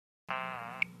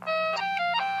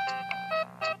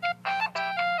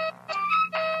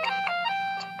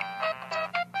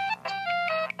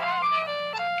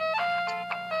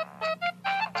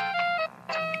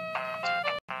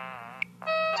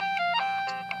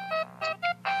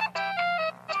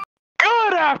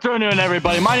afternoon,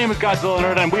 everybody. My name is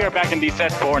Godzillanerd, and we are back in the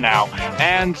set 4 now.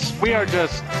 And we are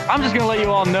just, I'm just gonna let you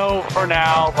all know for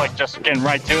now, like just getting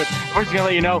right to it. We're just gonna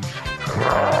let you know.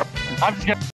 I'm just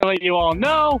gonna let you all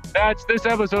know that this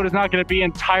episode is not gonna be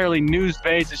entirely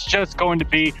news-based. It's just going to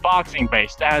be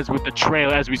boxing-based, as with the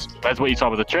trailer, as what you saw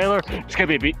with the trailer. It's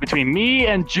gonna be between me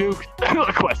and Juke,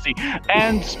 questy,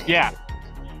 and yeah.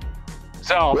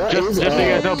 So, just so you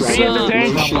guys know, be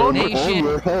entertained. I'm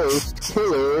your host,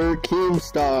 Killer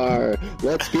Keemstar.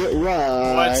 Let's get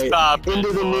right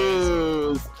into the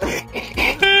news.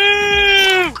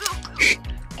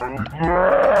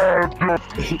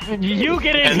 You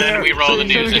get in and here. then we roll the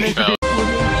news intro.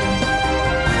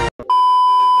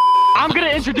 I'm gonna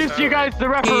introduce you guys the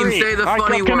referee. Say the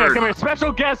funny come word. Come here.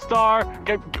 Special guest star.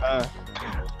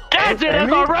 Gadget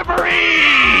is our referee.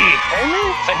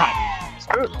 Say hi.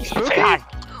 Say hi.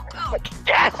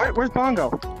 Yes! Where's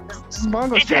Bongo? This is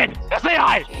Bongo's He did! Say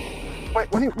hi!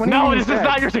 Wait, when no, this is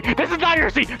not your seat! This is not your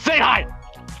seat! Say hi!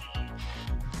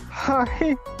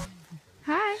 Hi.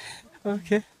 Hi.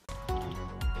 Okay.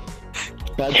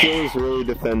 That feels really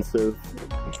defensive.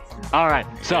 Alright,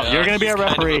 so you're gonna be a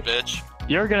referee. Kind of a bitch.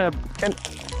 You're gonna...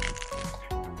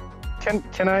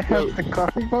 Can I have the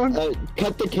coffee mug?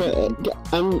 Cut the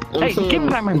I'm hey, saying... give me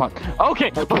back my mug. Okay,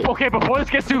 before this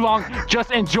gets too long, just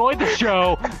enjoy the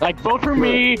show. Like, vote for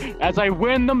me as I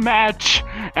win the match.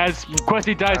 As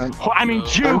Questy dies,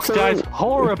 Juke dies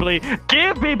horribly.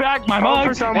 Give me back my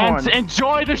mug and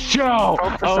enjoy the show.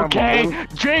 Okay?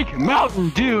 Drink Mountain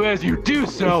Dew as you do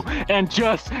so, and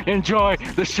just enjoy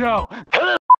the show.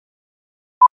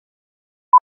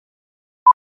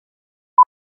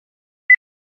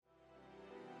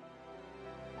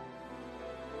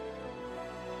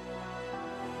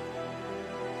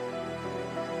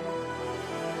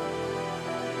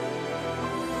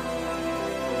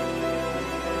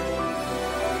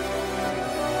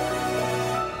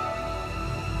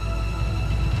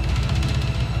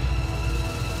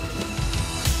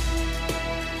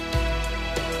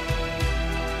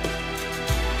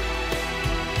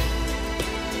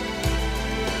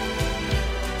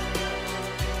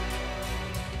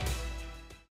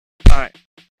 Alright.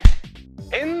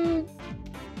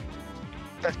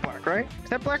 That's black, right? Is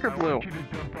that black or blue?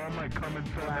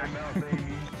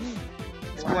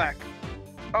 It's black.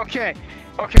 Okay.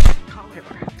 I'm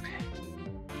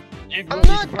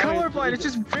not colorblind, it's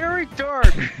just very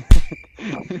dark.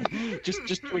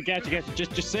 just we got you.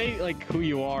 Just say like who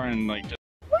you are and like just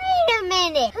Wait a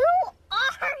minute. Who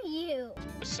are you?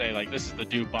 say like this is the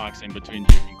do boxing between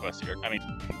Juke and Questy.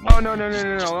 Oh no!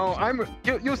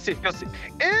 You'll see. In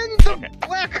the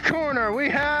black corner, we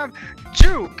have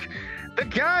Juke, the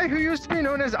guy who used to be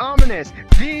known as Ominous.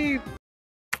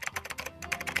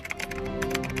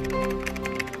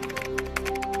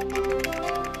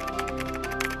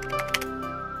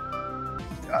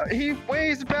 He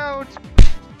weighs about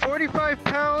 45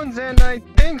 pounds, and I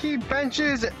think he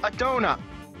benches a donut.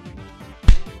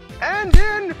 And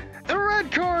in the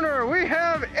red corner, we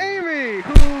have Amy,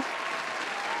 who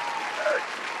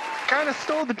kind of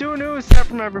stole the Do News set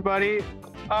from everybody.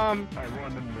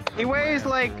 He weighs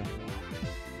like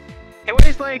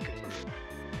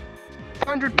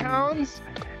 100 pounds,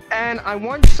 and I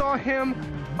once saw him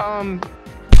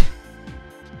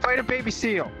fight a baby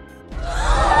seal.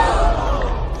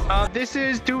 This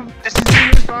is Do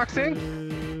News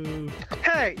Boxing.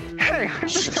 Hey, I'm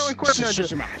just telling Questy.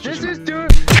 This is Do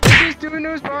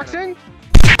News Boxing.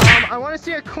 I want to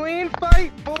see a clean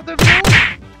fight, both of you.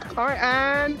 All right,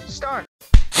 and start.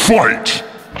 Fight!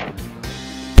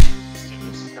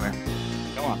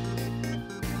 come on.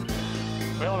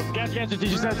 Wait, hold on. Gadget, did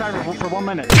you set a timer for 1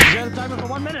 minute? Did you set a timer for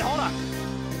 1 minute? Hold on.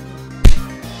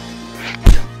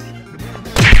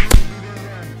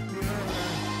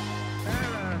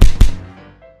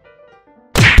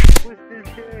 What's this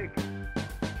kick?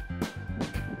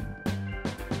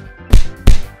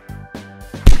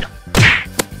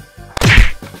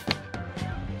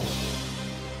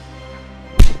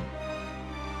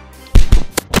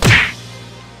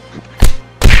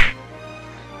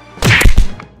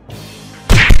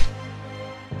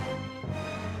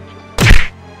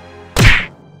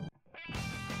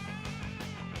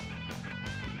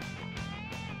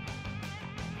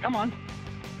 Come on.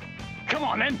 Come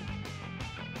on, then.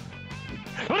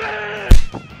 Amy,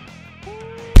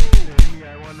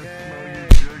 I want to smell your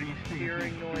dirty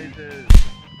hearing noises.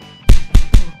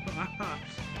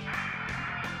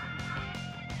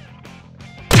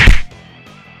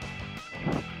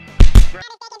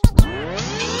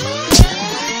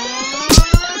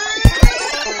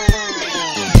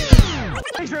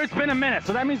 Pretty sure it's been a minute,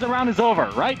 so that means the round is over,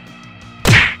 right?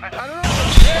 I don't know.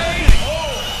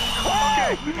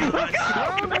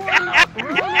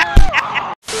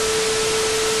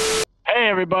 Hey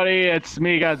everybody, it's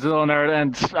me, Godzillanerd,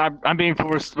 and I'm being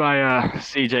forced by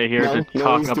CJ here to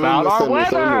talk about our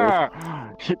weather.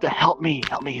 Help me,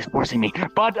 he's forcing me.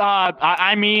 But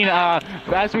I mean,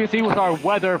 as we can see with our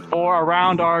weather for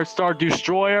around our Star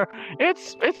Destroyer,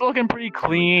 it's looking pretty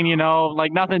clean, you know,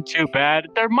 like nothing too bad.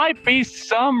 There might be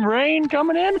some rain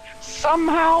coming in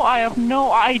somehow. I have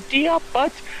no idea,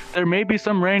 but there may be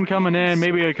some rain coming in.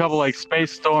 Maybe a couple like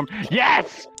space storm.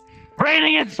 Yes,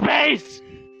 raining in space.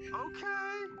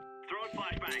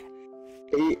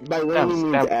 By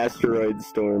raining means asteroid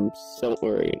storms. Don't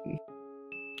worry.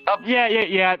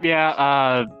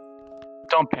 Yeah.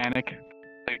 Don't panic.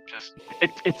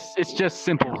 It's just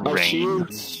simple rain.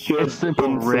 It's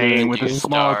simple rain with a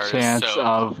small chance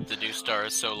of. The new star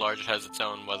is so large it has its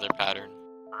own weather pattern.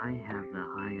 I have the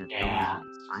highest. Yeah,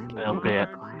 a little bit.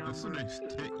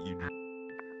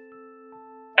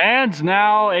 And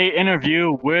now a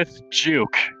interview with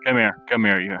Juke. Come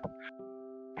here, you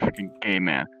freaking gay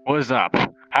man. What's up?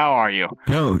 How are you?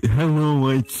 Oh, hello,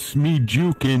 it's me,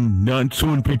 Juke, and not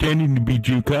someone pretending to be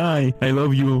Juke. Hi, I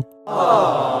love you.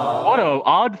 Aww. What an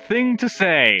odd thing to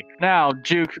say. Now,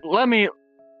 Juke,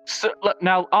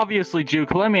 obviously,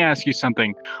 Juke, let me ask you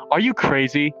something. Are you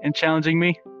crazy in challenging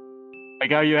me?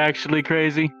 Like, are you actually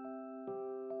crazy?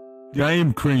 I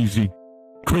am crazy.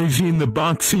 Crazy in the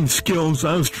boxing skills.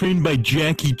 I was trained by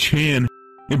Jackie Chan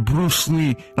and Bruce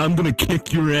Lee. I'm gonna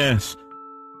kick your ass.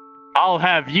 I'll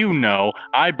have you know,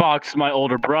 I boxed my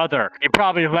older brother. He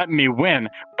probably let me win,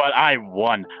 but I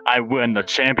won. I won the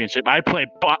championship. I played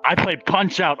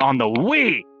Punch-Out on the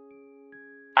Wii.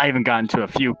 I even got into a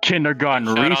few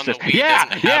kindergarten recess.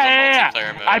 Yeah.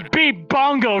 I beat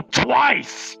Bongo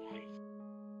twice.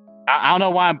 I don't know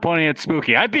why I'm pointing at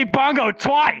Spooky. I beat Bongo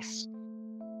twice.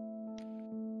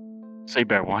 So you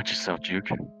better watch yourself, Juke.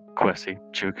 Questy,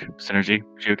 Juke, Sinnergy,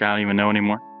 Juke. I don't even know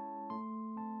anymore.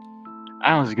 I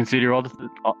don't know, you consider all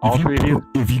three of you.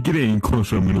 If you get any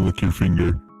closer, I'm gonna lick your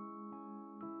finger.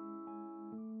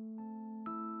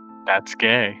 That's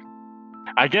gay.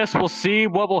 I guess we'll see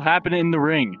what will happen in the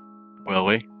ring, will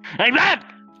we? Hey, man!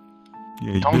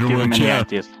 Yeah, don't give him any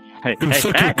ideas. Hey,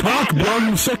 suck your cock, bro!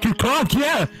 You suck your cock,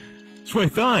 yeah! That's what I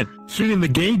thought. Sitting in the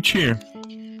gay chair.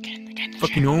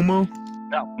 Fucking homo.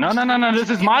 No, this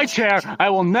is my chair.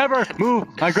 I will never move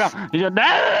my ground.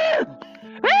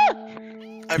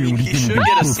 I mean, he should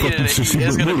get a seat in it. He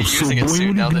is going to be using it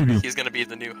soon now that he's going to be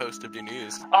the new host of New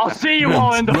News. I'll see you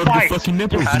all in the fight!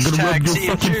 Hashtag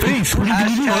Team Juke!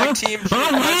 Hashtag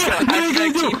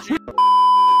Team Juke!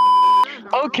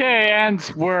 Okay, and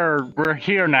we're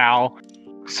here now.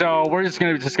 So we're just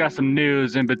going to discuss some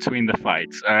news in between the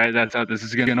fights. All right, that's how this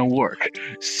is going to work.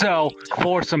 So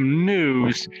for some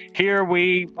news, here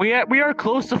we are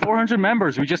close to 400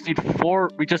 members. We just need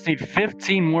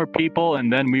 15 more people,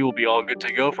 and then we will be all good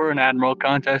to go for an Admiral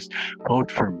contest.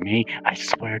 Vote for me, I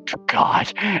swear to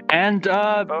God. And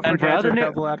for other news,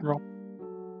 double Admiral.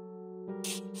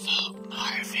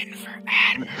 Marvin for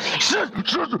Admiral.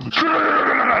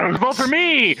 Vote for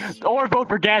me, or vote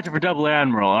for Gadget for Double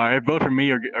Admiral. All right, vote for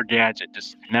me or Gadget.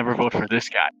 Just never vote for this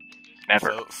guy.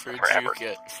 Never. Vote for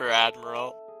Juke for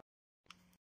Admiral.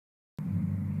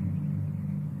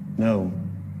 No.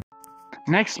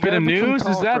 Next bit of news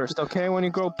is that first, okay? When you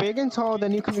grow big and tall,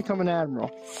 then you can become an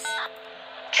admiral.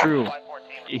 True.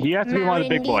 He has to be one of the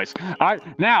big boys. All right,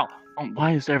 now.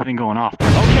 Why is everything going off?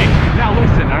 Okay, now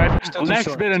listen, alright?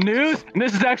 Next bit of news, and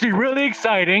this is actually really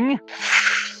exciting.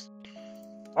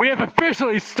 We have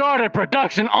officially started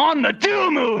production on the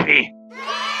Do movie!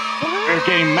 We're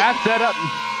getting Matt set up.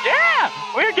 Yeah!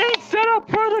 We're getting set up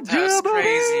for the Do movie!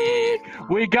 Crazy!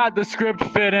 We got the script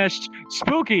finished.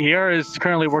 Spooky here is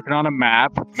currently working on a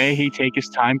map. May he take his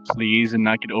time, please, and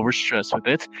not get overstressed with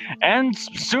it. And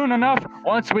soon enough,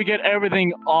 once we get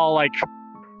everything all, like,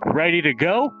 ready to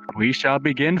go, we shall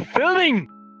begin filming.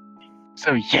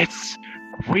 So yes,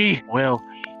 we will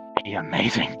be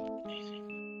amazing.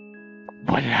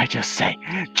 What did I just say?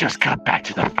 Just cut back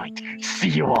to the fight. See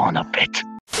you all in a bit.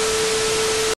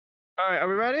 Alright, are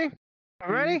we ready? Are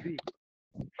we ready?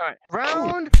 Alright,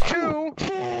 round 2.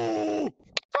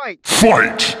 Fight!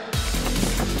 Fight!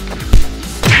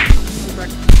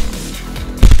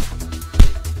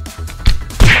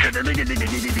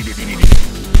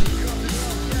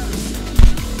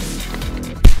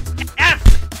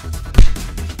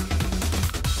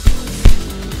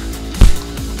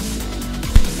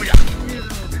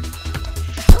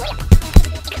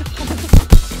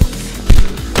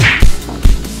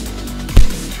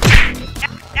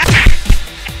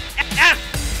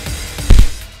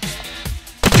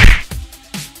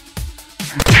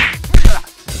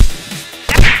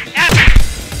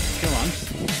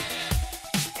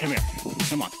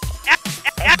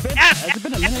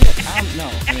 No,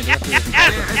 I mean, the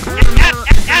referee isn't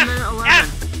It's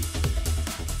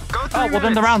 10-11. Go 3 Oh, well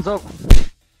then the round's over.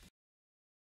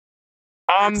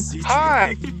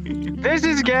 Hi! This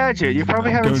is Gadget. You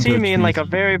probably haven't seen me in like a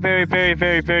very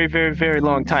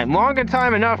long time. Longer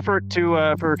time enough for Do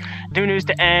News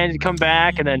to end, come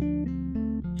back, and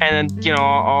then you know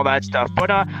all that stuff.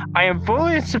 But I am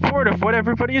fully in support of what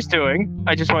everybody is doing.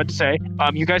 I just wanted to say,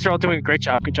 you guys are all doing a great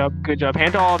job. Good job.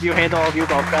 Hand to all of you.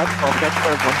 Golf catch for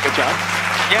everyone. Good job.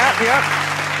 Yeah.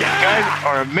 You guys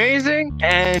are amazing,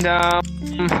 and I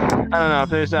don't know if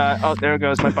there's oh, there it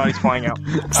goes. My body's flying out.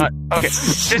 Okay,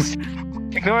 just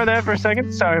ignore that for a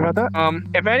second. Sorry about that.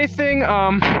 If anything,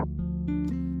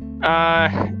 I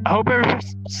hope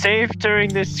everyone's safe during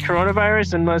this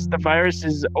coronavirus, unless the virus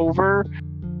is over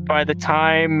by the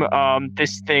time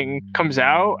this thing comes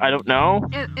out. I don't know.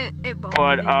 It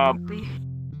won't be.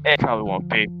 It probably won't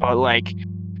be. But like,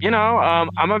 you know,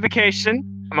 I'm on vacation.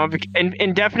 I'm on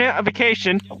indefinite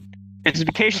vacation. It's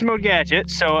vacation mode Gadget,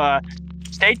 so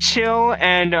stay chill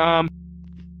and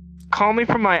call me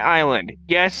from my island.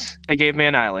 Yes, they gave me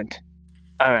an island.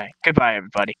 All right, goodbye,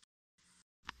 everybody.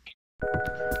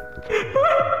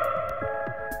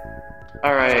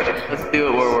 All right, let's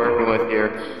do what we're working with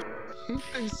here.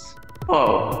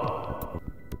 Whoa,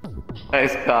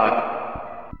 nice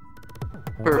cock,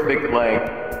 perfect length,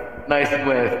 nice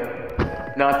width,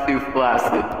 not too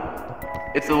flaccid.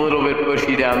 It's a little bit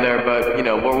bushy down there, but you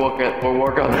know, we'll work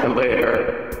on that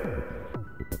later.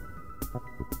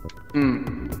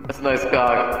 That's a nice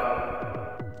cock.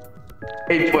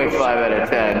 8.5 out of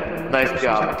 10. Nice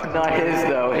job. Not his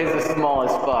though. His is small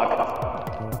as fuck.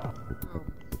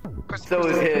 So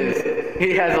is his.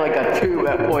 He has like a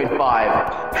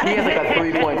 2.5. He has like a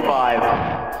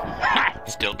 3.5.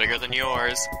 Still bigger than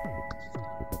yours.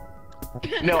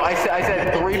 No, I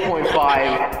said 3.5,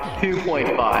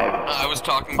 2.5. I was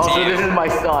talking to you. Also, this is my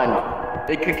son.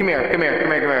 Hey, come here.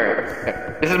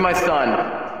 This is my son.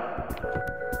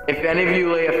 If any of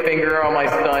you lay a finger on my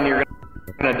son, you're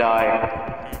gonna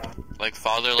die. Like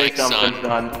father, like son.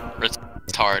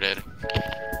 Retarded.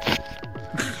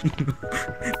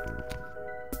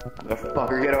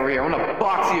 Motherfucker, get over here. I'm gonna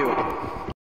box you.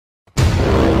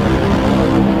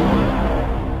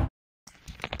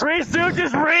 Three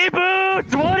Stooges reboot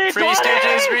 2020. Free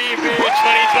Stooges reboot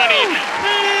 2020.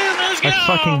 Let's go. I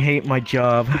fucking hate my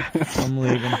job. I'm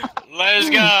leaving. Let's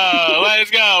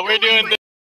go. We're doing this.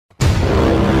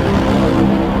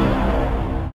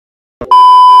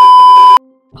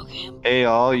 Hey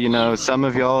y'all, you know, some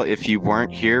of y'all, if you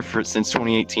weren't here since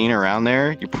 2018 around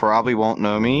there, you probably won't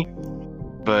know me,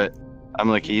 but I'm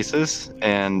Lakesis,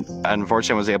 and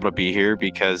unfortunately I was able to be here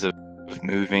because of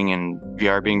moving and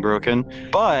VR being broken,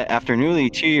 but after nearly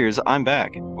 2 years, I'm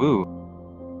back. Woo.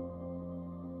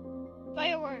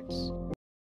 Fireworks.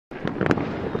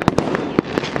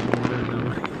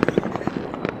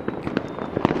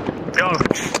 Go.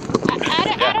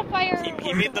 Add a fire.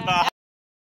 He made the box.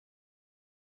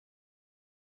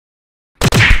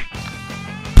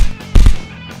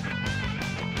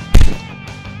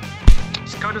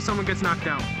 Just go till someone gets knocked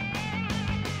down.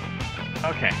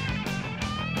 Okay.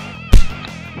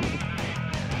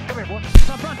 Come here, boy.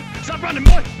 Stop running! Stop running,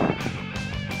 boy!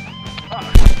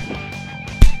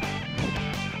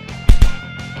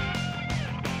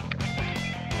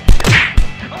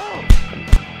 Oh!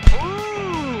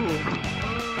 Ooh!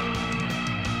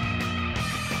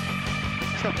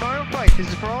 It's the final fight. This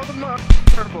is for all the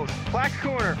purples. Black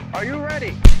corner, are you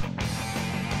ready?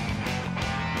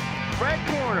 Red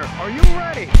corner, are you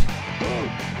ready?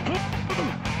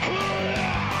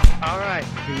 Alright.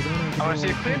 I want to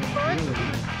see a clean fight.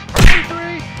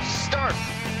 3, start!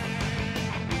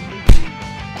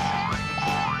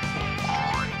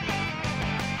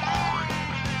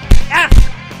 Yes!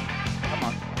 Come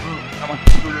on.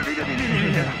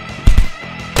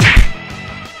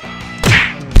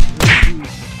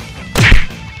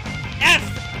 Yes!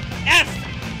 Yes!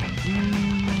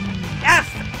 Yes!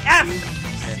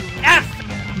 Yes!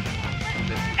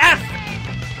 Yes!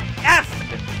 Yes! Yes!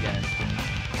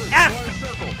 Yes!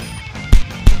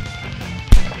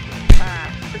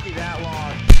 Took you that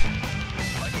long.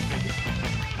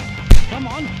 Come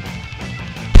on.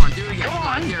 Come on, do it again. Come on.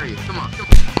 I dare you. Come on.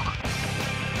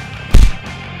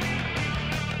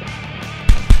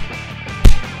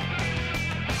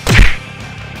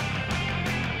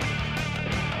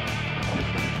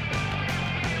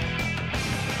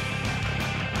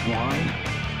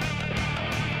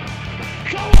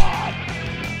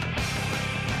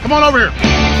 Come on over here.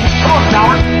 Come on,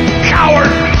 coward. Coward!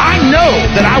 I know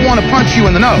that I want to punch you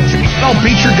in the nose. I'll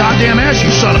beat your goddamn ass, you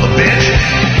son of a bitch.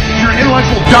 You're an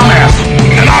intellectual dumbass,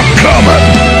 and I'm coming.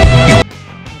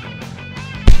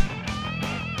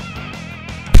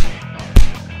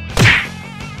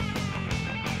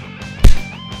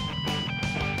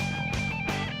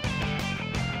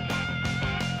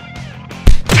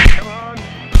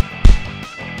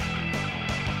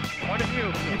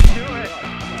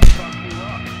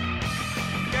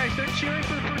 cheering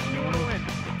for the person you want to win.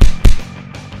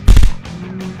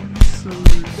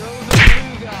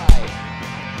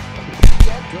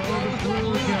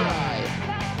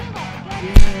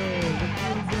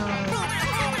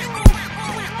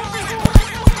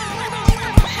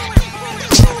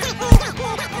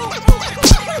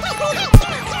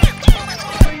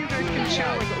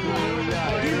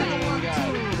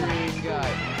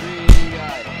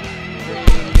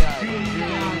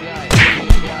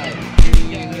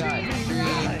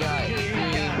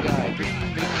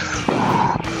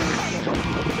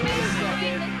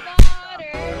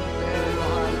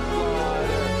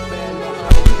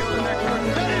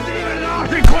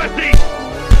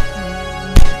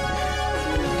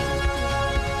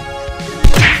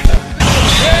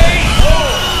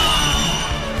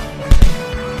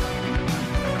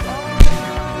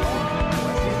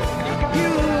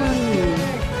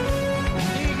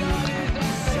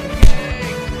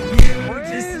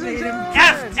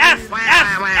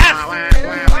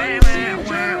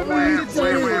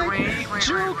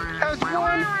 Juke has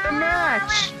won the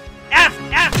match!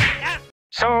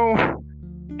 So,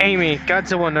 Amy,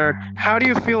 Godzillanerd, how do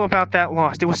you feel about that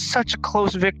loss? It was such a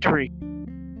close victory.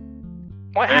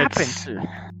 What happened?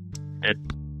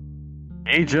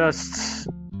 He just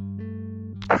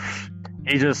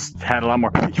had a lot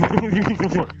more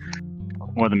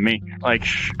more than me. Like,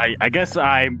 I guess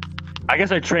I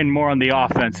trained more on the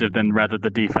offensive than rather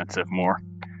the defensive more.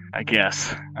 I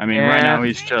guess. I mean, right now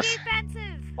he's just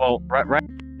well, right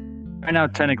now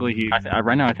technically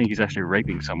right now I think he's actually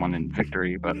raping someone in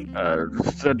victory, but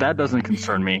so that doesn't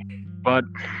concern me. But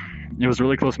it was a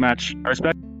really close match. I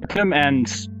respect him,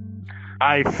 and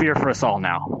I fear for us all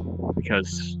now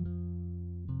because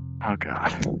oh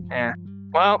god. Yeah.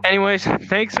 Well, anyways,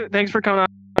 thanks for coming on.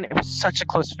 It was such a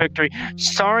close victory.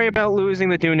 Sorry about losing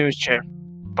the Do News chair,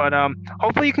 but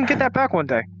hopefully you can get that back one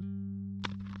day.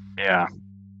 Yeah.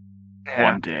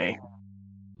 One day.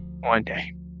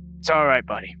 It's all right,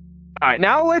 buddy. All right,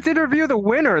 now let's interview the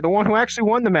winner, the one who actually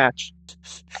won the match.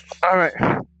 All right.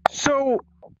 So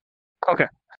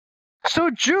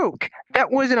Juke,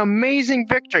 that was an amazing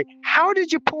victory. How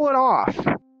did you pull it off?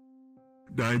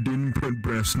 I didn't put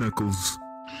brass knuckles,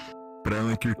 but I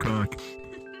like your cock.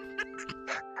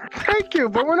 Thank you,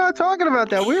 but we're not talking about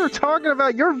that. We were talking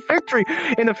about your victory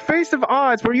in the face of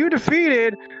odds where you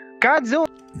defeated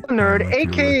Godzillanerd,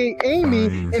 aka Amy,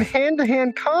 in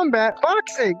hand-to-hand combat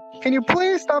boxing. Can you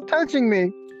please stop touching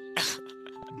me?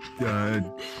 Do I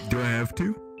have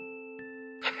to?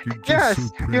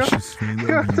 Yes, you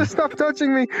have to stop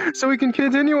touching me so we can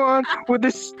continue on with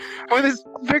this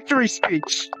victory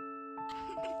speech.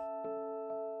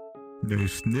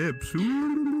 Nice nips.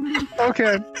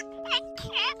 Okay.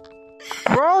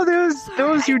 For all those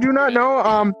who do not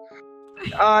know,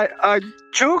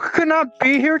 Juke could not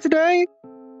be here today,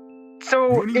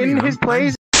 so in his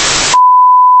place.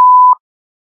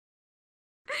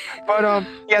 But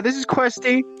yeah, this is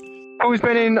Questy, who's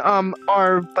been in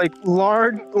our like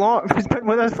he's been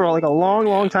with us for like a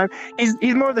long time.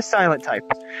 He's more of the silent type.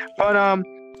 But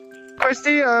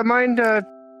Questy, mind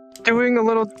doing a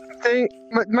little thing?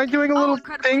 Am I doing a little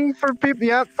thing for people?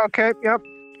 Yep. Okay. Yep.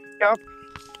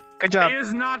 Good job.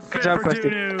 Good job,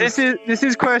 Questy. This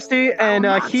is Questy, and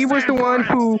he was the one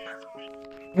who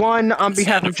won on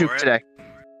behalf of Juke today.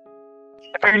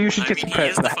 I figured you should get some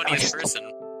credit for that.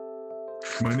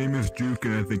 My name is Juke,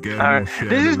 and I think I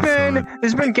This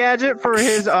has been Gadget for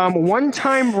his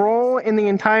one-time role in the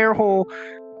entire whole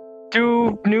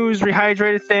Do News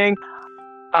Rehydrated thing.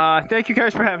 Thank you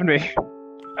guys for having me.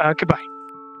 Goodbye.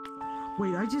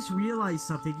 Wait, I just realized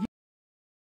something.